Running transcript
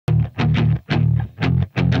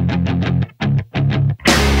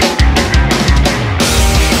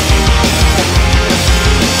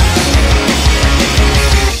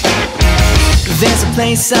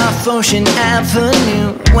place off Ocean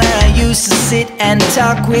Avenue where I used to sit and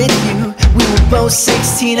talk with you. We were both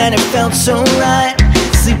 16 and it felt so right.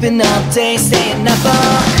 Sleeping all day, staying up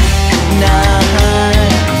all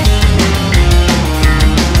night.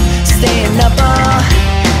 Staying up all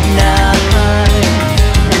night.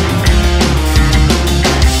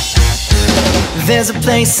 There's a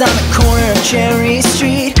place on the corner of Cherry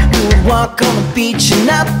Street. We would walk on the beach in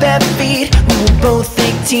our bare feet. We were both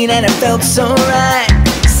 18 and it felt so right.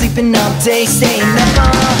 Sleeping all day, staying up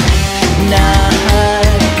all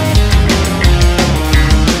night.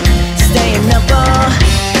 Staying up all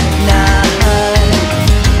night.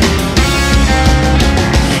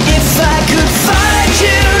 If I could find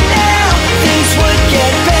you now, things would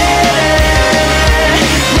get better.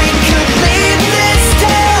 We could leave this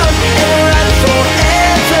town and run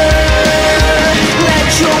forever. Let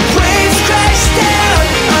your waves crash down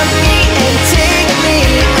on me and take me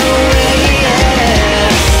away, yeah.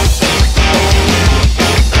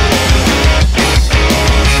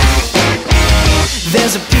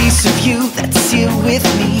 There's a piece of you that's here with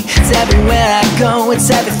me. It's everywhere I go, it's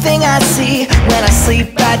everything I see. When I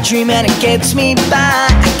sleep I dream and it gets me by.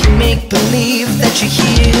 I can make believe that you're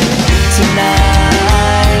here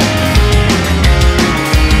tonight.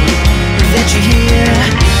 That you're here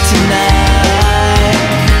tonight.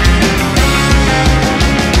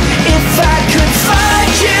 If I could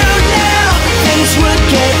find you now, things would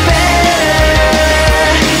get better.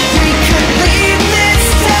 We could leave this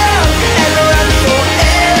town and run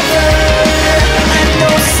forever. I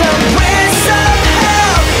know somewhere,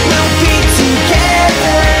 somehow, we'll be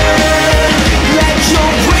together. Let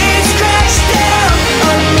your waves crash down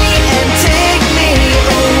on me and take me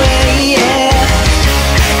away, yeah.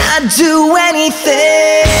 I'd do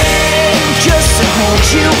anything just to hold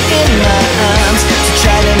you in my arms, to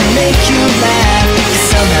try to make you laugh, 'cause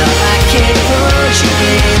somehow I can't put you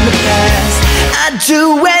in the past. I'd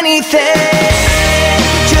do anything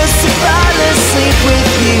just to fall asleep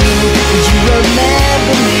with you when you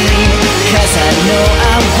remember me, 'cause I know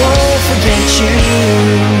I won't forget you.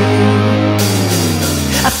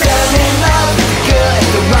 I fell in love with a girl at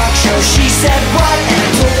the rock show. She said what?